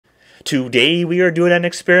Today we are doing an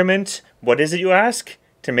experiment. What is it, you ask?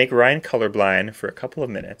 To make Ryan colorblind for a couple of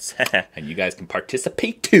minutes. And you guys can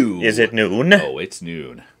participate too. Is it noon? Oh, it's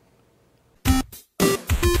noon.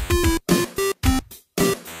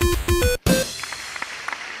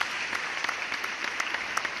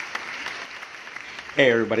 Hey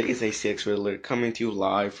everybody, it's ACX Riddler coming to you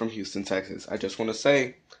live from Houston, Texas. I just want to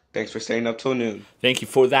say, thanks for staying up till noon. Thank you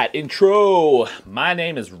for that intro. My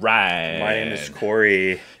name is Ryan. My name is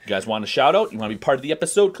Cory. You guys want a shout out? You want to be part of the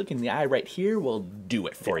episode? Clicking the eye right here will do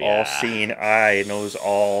it for you. All-seeing eye knows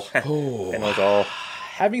all. It knows all.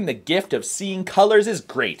 Having the gift of seeing colors is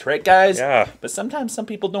great, right guys? Yeah. But sometimes some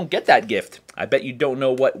people don't get that gift. I bet you don't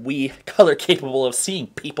know what we color capable of seeing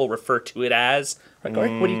people refer to it as. Right,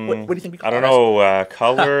 Cory? What do you think we call it? I don't know.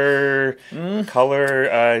 Color.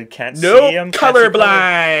 Can't see them.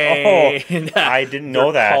 Colorblind. Oh, I didn't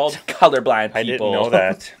know that. Called colorblind people. I didn't know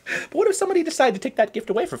that. But what if somebody decided to take that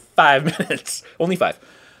gift away for 5 minutes? Only 5.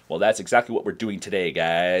 Well, that's exactly what we're doing today,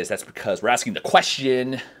 guys. That's because we're asking the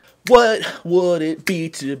question, what would it be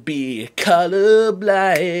to be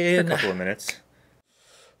colorblind? A couple of minutes.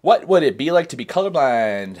 What would it be like to be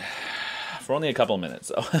colorblind? For only a couple of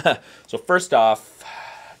minutes. So first off,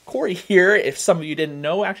 Cory here, if some of you didn't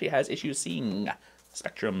know, actually has issues seeing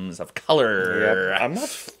spectrums of color. Yep.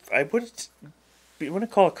 I wouldn't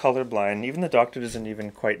call it colorblind. Even the doctor doesn't even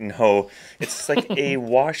quite know. It's like a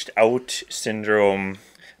washed out syndrome.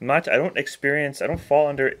 I don't fall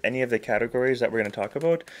under any of the categories that we're going to talk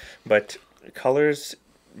about, but colors,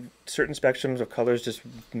 certain spectrums of colors just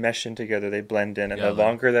mesh in together. They blend in, and the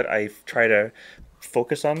longer that I try to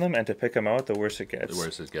focus on them and to pick them out, the worse it gets. The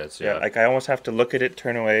worse it gets, yeah. Like I almost have to look at it,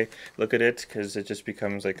 turn away, look at it, because it just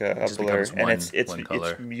becomes like a blur. And it's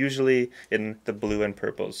usually in the blue and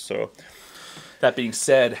purples. So that being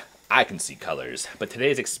said, I can see colors, but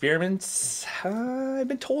today's experiments, I've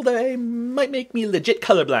been told I might make me legit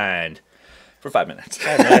colorblind for 5 minutes.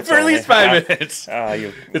 5 minutes for at least 5 minutes.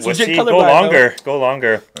 It's legit colorblind. Go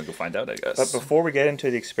longer. I'll go find out, I guess. But before we get into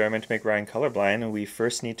the experiment to make Ryan colorblind, we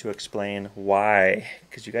first need to explain why.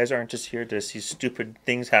 Because you guys aren't just here to see stupid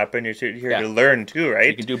things happen. You're here to learn too, right? So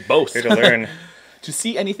you can do both. Here to learn. To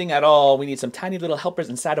see anything at all, we need some tiny little helpers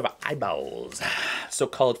inside of our eyeballs,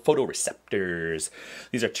 so-called photoreceptors.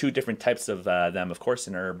 These are 2 different types of them, of course,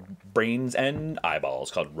 in our brains and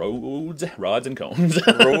eyeballs, called rods and cones.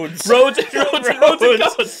 Roads. roads and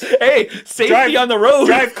cones. Hey, safety on the road.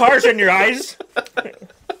 Drive cars in your eyes.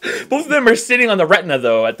 Both of them are sitting on the retina,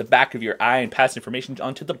 though, at the back of your eye and pass information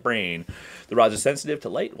onto the brain. The rods are sensitive to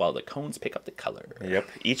light, while the cones pick up the color. Yep.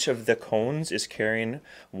 Each of the cones is carrying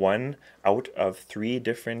 1 out of 3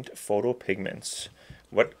 different photopigments.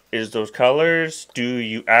 What is those colors, do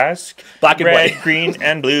you ask? Black and Red, white. green,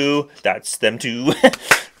 and blue. That's them too.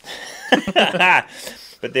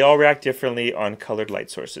 But they all react differently on colored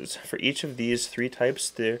light sources. For each of these 3 types,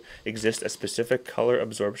 there exists a specific color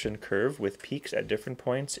absorption curve with peaks at different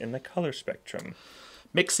points in the color spectrum.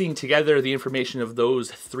 Mixing together the information of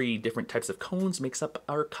those 3 different types of cones makes up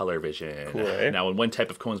our color vision. Cool, eh? Now, when one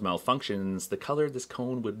type of cones malfunctions, the color this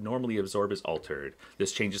cone would normally absorb is altered.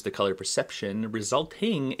 This changes the color perception,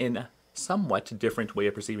 resulting in a somewhat different way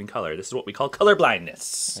of perceiving color. This is what we call color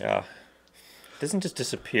blindness. Yeah. It doesn't just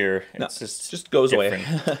disappear. It just goes away.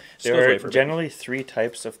 There are generally 3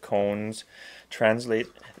 types of cones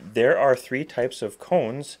There are 3 types of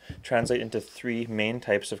cones translate into 3 main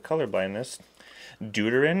types of color blindness.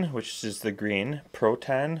 Deuteron, which is the green,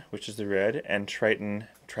 proton, which is the red, and Triton,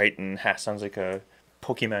 sounds like a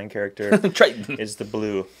Pokemon character, Triton, is the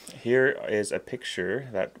blue. Here is a picture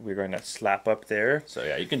that we're going to slap up there. So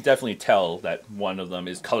yeah, you can definitely tell that one of them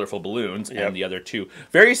is colorful balloons, and the other 2,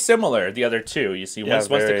 very similar, the other 2. You see, once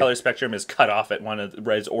the color spectrum is cut off at one of the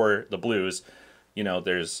reds or the blues, you know,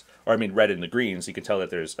 red and the greens, you can tell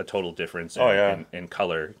that there's a total difference in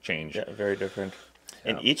color change. Yeah, very different.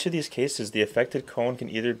 In each of these cases, the affected cone can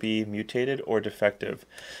either be mutated or defective.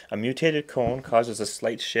 A mutated cone causes a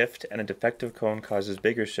slight shift, and a defective cone causes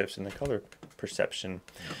bigger shifts in the color perception.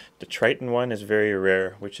 The Triton one is very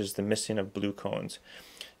rare, which is the missing of blue cones.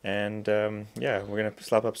 And we're going to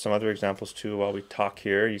slap up some other examples too while we talk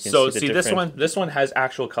here. You can see this one has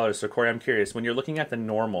actual colors. So Cory, I'm curious, when you're looking at the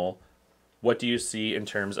normal, what do you see in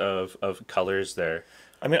terms of colors there?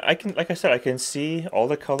 I mean, I can see all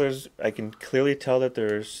the colors. I can clearly tell that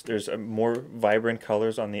there's a more vibrant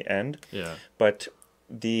colors on the end. Yeah. But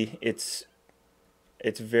it's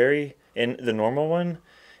very, in the normal one,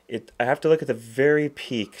 I have to look at the very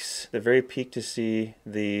peak to see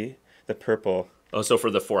the purple. Oh, so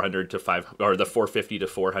for the 400 to 5 or the 450 to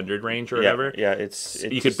 400 range or whatever. Yeah, it's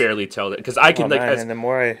you could barely tell that because I can and the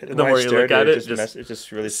more you look at it, it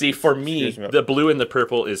just really see. For me, the blue and the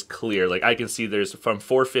purple is clear. Like I can see there's from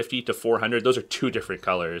 450 to 400. Those are two different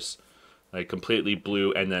colors, like completely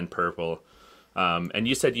blue and then purple. And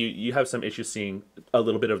you said you have some issues seeing a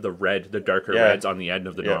little bit of the red, the darker reds on the end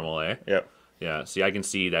of the normal, eh? Yeah. Yeah, see, I can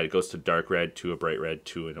see that it goes to dark red, to a bright red,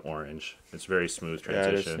 to an orange. It's very smooth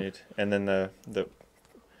transition. Yeah, it is neat. And then the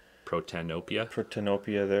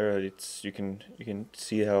protanopia there, you can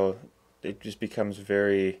see how it just becomes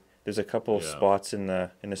very. There's a couple spots in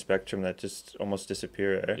the spectrum that just almost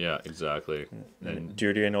disappear. Eh? Yeah, exactly. And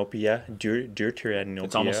deuteranopia.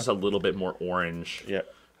 It's almost just a little bit more orange. Yeah.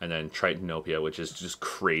 And then tritanopia, which is just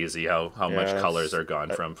crazy how much colors are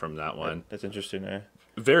gone from that one. That's interesting, eh?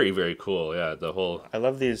 Very, very cool. Yeah, the whole. I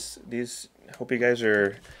love these. Hope you guys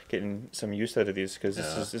are getting some use out of these because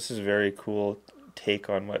this is very cool take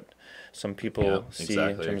on what some people see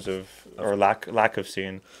in terms of or lack of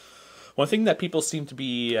seeing. One thing that people seem to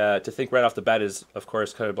be to think right off the bat is, of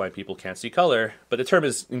course, colorblind people can't see color, but the term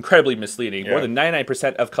is incredibly misleading. Yeah. More than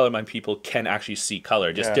 99% of colorblind people can actually see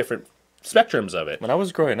color, just different spectrums of it. When I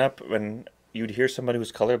was growing up, when you'd hear somebody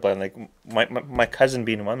who's colorblind, like my cousin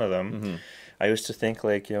being one of them, I used to think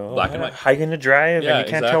like, black and white. How are you going to drive? And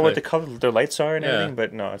you can't tell what the color their lights are and everything,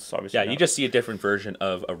 but no, it's obviously not. You just see a different version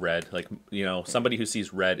of a red. Like, somebody who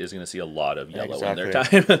sees red is going to see a lot of yellow in their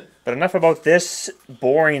time. But enough about this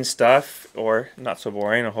boring stuff, or not so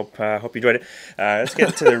boring. I hope you enjoyed it. Let's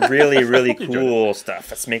get to the really, really cool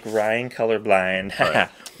stuff. Let's make Ryan colorblind. Right.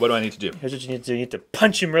 What do I need to do? Here's what you need to do. You need to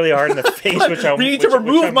punch him really hard in the face. We need to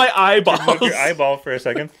remove my eyeballs. Remove your eyeball for a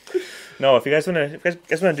second. No, if you guys want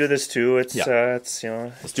to do this too, it's let's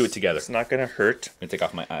do it together. It's not gonna hurt. I'm gonna take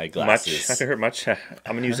off my eyeglasses. It's not gonna hurt much. I'm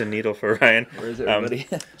gonna use a needle for Ryan. Where is it, everybody?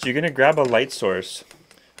 So you're gonna grab a light source,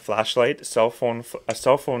 flashlight, a cell phone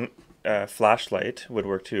flashlight would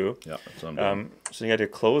work too. Yeah, that's what I'm doing. So you got to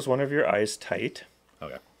close one of your eyes tight.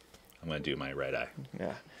 Okay, I'm gonna do my right eye.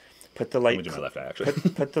 Yeah. Put the light. I'm gonna do my left eye actually.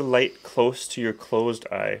 Put the light close to your closed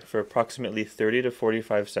eye for approximately 30 to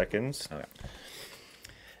 45 seconds. Okay.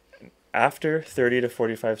 After 30 to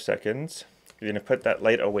 45 seconds, you're going to put that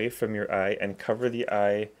light away from your eye and cover the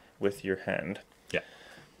eye with your hand. Yeah.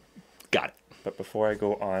 Got it. But before I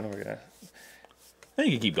go on, we're going to...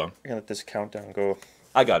 You can keep going. We're going to let this countdown go.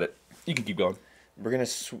 I got it. You can keep going. We're going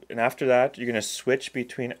to... And after that, you're going to switch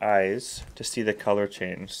between eyes to see the color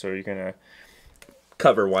change. So you're going to...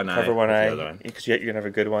 Cover one eye. Because you're going to have a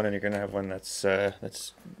good one, and you're going to have one that's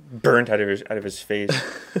burnt out of his face.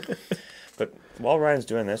 But while Ryan's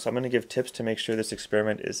doing this, I'm going to give tips to make sure this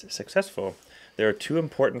experiment is successful. There are two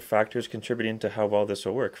important factors contributing to how well this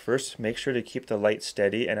will work. First, make sure to keep the light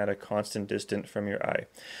steady and at a constant distance from your eye.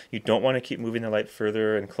 You don't want to keep moving the light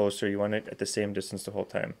further and closer. You want it at the same distance the whole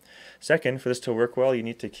time. Second, for this to work well, you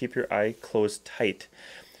need to keep your eye closed tight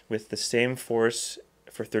with the same force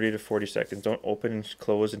for 30 to 40 seconds. Don't open and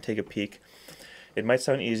close and take a peek. It might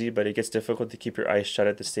sound easy, but it gets difficult to keep your eyes shut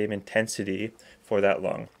at the same intensity for that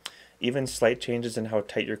long. Even slight changes in how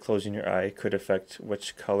tight you're closing your eye could affect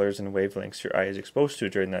which colors and wavelengths your eye is exposed to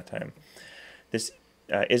during that time. This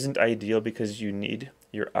isn't ideal because you need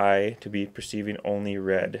your eye to be perceiving only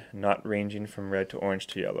red, not ranging from red to orange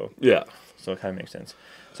to yellow. Yeah. So it kind of makes sense.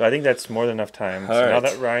 So I think that's more than enough time. Now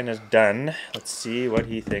that Ryan is done, let's see what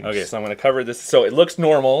he thinks. Okay, so I'm going to cover this. So it looks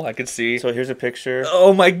normal. I can see. So here's a picture.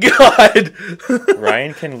 Oh my god!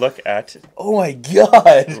 Ryan can look at... Oh my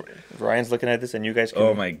god! Ryan's looking at this, and you guys can...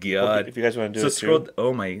 Oh my god. If you guys want to do it too.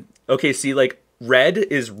 Oh my... Okay, see, like, red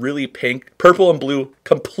is really pink. Purple and blue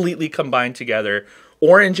completely combined together.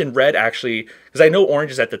 Orange and red, actually... Because I know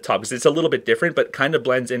orange is at the top, because it's a little bit different, but kind of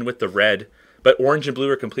blends in with the red. But orange and blue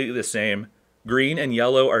are completely the same. Green and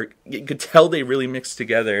yellow are... You could tell they really mixed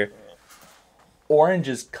together. Orange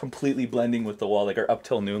is completely blending with the wall. Like, our Up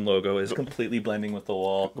Till Noon logo is completely blending with the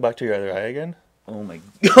wall. Go back to your other eye again. Oh my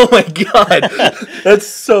god. That's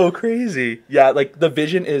so crazy. Yeah, like the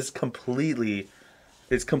vision is completely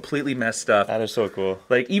messed up. That is so cool.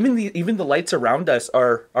 Like even the lights around us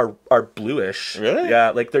are bluish. Really? Yeah,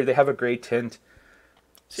 like they have a gray tint.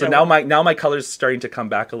 So now my color's starting to come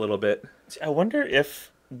back a little bit. I wonder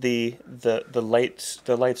if the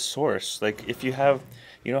light source, like if you have,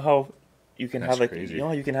 you know how you can have like crazy. You know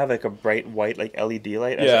how you can have like a bright white like LED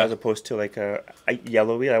light as opposed to like a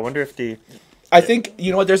yellowy. I wonder if I think,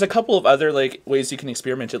 you know what, there's a couple of other like ways you can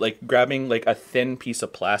experiment it, like grabbing like a thin piece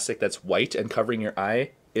of plastic that's white and covering your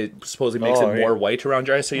eye. It supposedly makes it more white around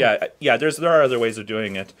your eye. So yeah, there are other ways of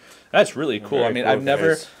doing it. That's really cool. I mean, cool, I've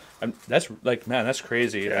never That's like, man, that's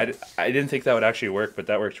crazy. Yeah. I didn't think that would actually work, but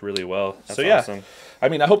that worked really well. That's so yeah, awesome. I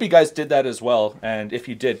mean, I hope you guys did that as well. And if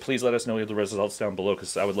you did, please let us know the results down below,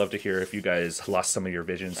 because I would love to hear if you guys lost some of your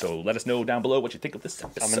vision. So let us know down below what you think of this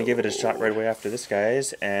episode. I'm going to give it a shot right away after this,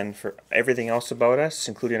 guys. And for everything else about us,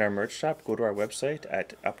 including our merch shop, go to our website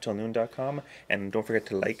at uptillnoon.com. And don't forget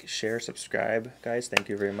to like, share, subscribe. Guys, thank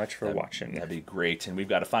you very much for watching. That'd be great. And we've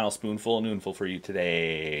got a final spoonful, noonful for you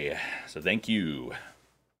today. So thank you.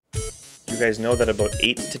 You guys know that about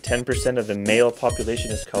 8 to 10% of the male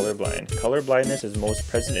population is colorblind. Colorblindness is most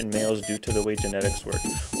present in males due to the way genetics work.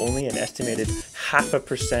 Only an estimated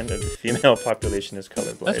 0.5% of the female population is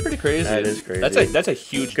colorblind. That's pretty crazy. That is crazy. That's a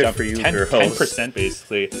huge Good jump for you, 10%, girls. 10%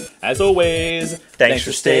 basically. As always, Thanks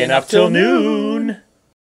for staying up till noon.